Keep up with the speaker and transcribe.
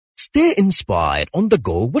Stay inspired on the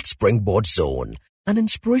go with Springboard Zone, an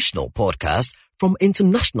inspirational podcast from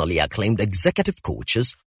internationally acclaimed executive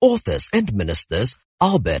coaches, authors and ministers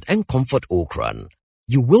Albert and Comfort Okran.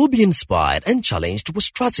 You will be inspired and challenged with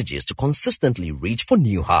strategies to consistently reach for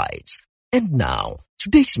new heights. And now,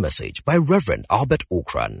 today's message by Reverend Albert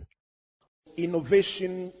Okran.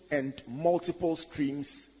 Innovation and multiple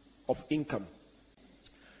streams of income.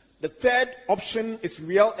 The third option is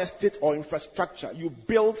real estate or infrastructure. You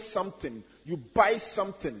build something, you buy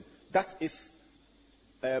something that is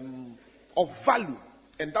of value,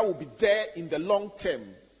 and that will be there in the long term,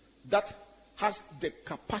 that has the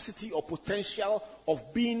capacity or potential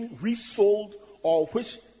of being resold, or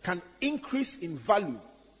which can increase in value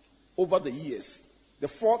over the years. The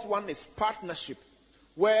fourth one is partnership,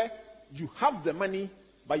 where you have the money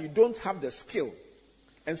but you don't have the skill.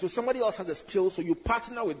 And so somebody else has the skill, so you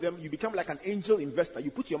partner with them, you become like an angel investor.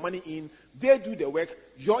 You put your money in, they do the work,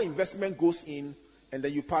 your investment goes in, and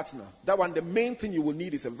then you partner. That one, the main thing you will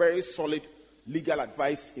need is a very solid legal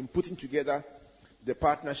advice in putting together the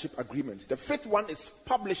partnership agreement. The fifth one is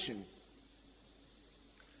publishing.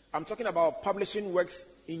 I'm talking about publishing works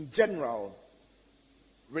in general,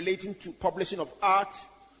 relating to publishing of art,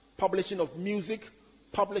 publishing of music,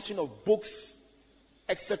 publishing of books,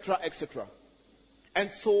 etc., etc. And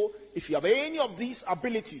so, if you have any of these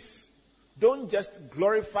abilities, don't just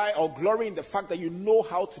glorify or glory in the fact that you know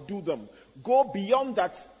how to do them. Go beyond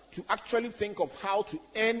that to actually think of how to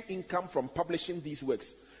earn income from publishing these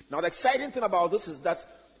works. Now, the exciting thing about this is that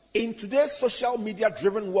in today's social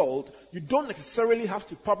media-driven world, you don't necessarily have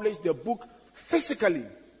to publish the book physically.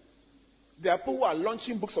 There are people who are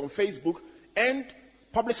launching books on Facebook and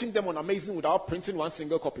publishing them on Amazon without printing one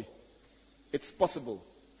single copy. It's possible.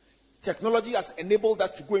 Technology has enabled us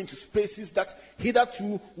to go into spaces that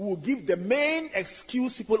hitherto will give the main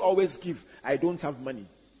excuse people always give: I don't have money.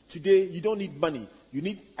 Today, you don't need money. You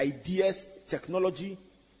need ideas, technology,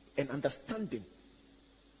 and understanding.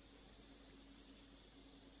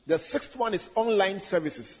 The sixth one is online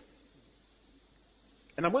services.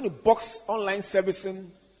 And I'm going to box online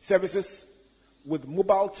services with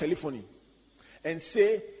mobile telephony and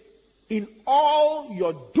say, in all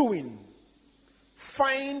you're doing,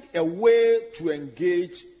 find a way to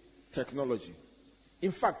engage technology.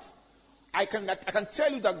 In fact, I can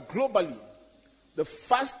tell you that globally, the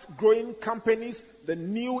fast-growing companies, the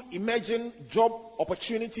new emerging job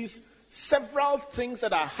opportunities, several things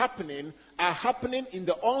that are happening in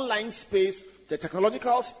the online space, the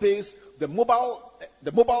technological space, the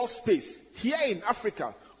mobile space. Here in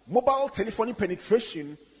Africa, mobile telephony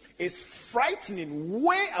penetration is frightening,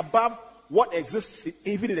 way above what exists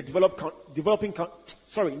even in the developed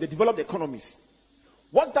economies.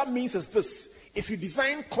 What that means is this: if you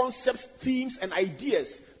design concepts, themes, and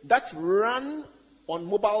ideas that run on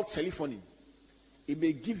mobile telephony, it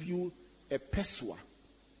may give you a peswa,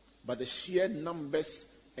 but the sheer numbers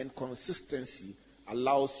and consistency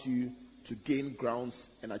allows you to gain grounds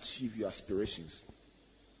and achieve your aspirations.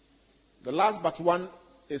 The last but one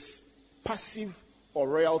is passive or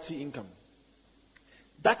royalty income.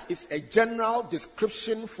 That is a general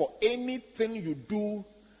description for anything you do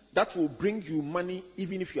that will bring you money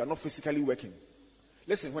even if you are not physically working.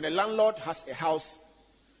 Listen, when a landlord has a house,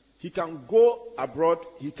 he can go abroad,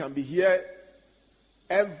 he can be here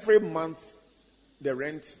every month, the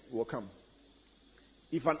rent will come.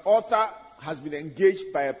 If an author has been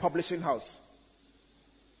engaged by a publishing house,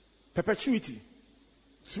 perpetuity,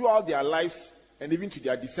 throughout their lives and even to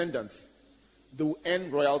their descendants, they will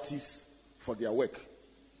earn royalties for their work.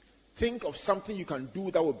 Think of something you can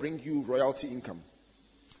do that will bring you royalty income.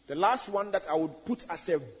 The last one that I would put as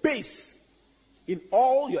a base in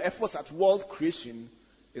all your efforts at world creation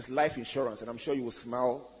is life insurance. And I'm sure you will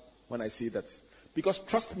smile when I say that. Because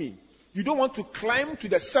trust me, you don't want to climb to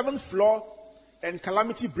the 7th floor and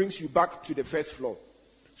calamity brings you back to the 1st floor.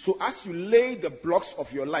 So as you lay the blocks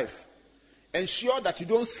of your life, ensure that you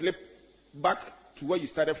don't slip back to where you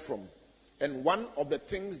started from. And one of the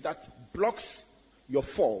things that blocks your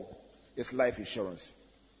fall is life insurance.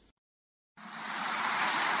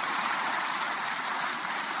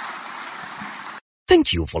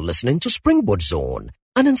 Thank you for listening to Springboard Zone,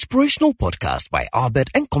 an inspirational podcast by Albert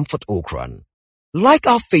and Comfort Okran. Like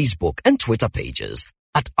our Facebook and Twitter pages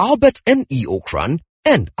at Albert N.E. Okran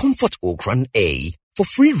and Comfort Okran A for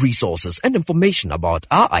free resources and information about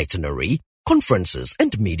our itinerary, conferences,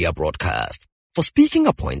 and media broadcast. For speaking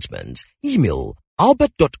appointments, email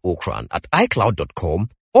albert.okran@icloud.com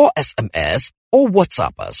or SMS or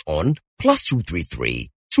WhatsApp us on +233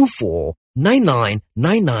 24 99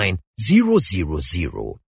 99 000.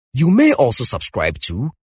 You may also subscribe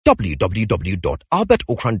to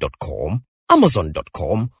www.albertocran.com,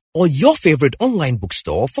 amazon.com, or your favorite online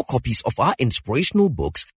bookstore for copies of our inspirational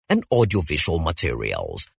books and audiovisual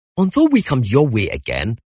materials. Until we come your way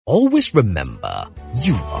again, always remember,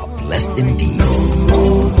 you are blessed indeed.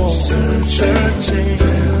 Searching,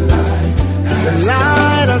 the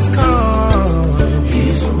light has come.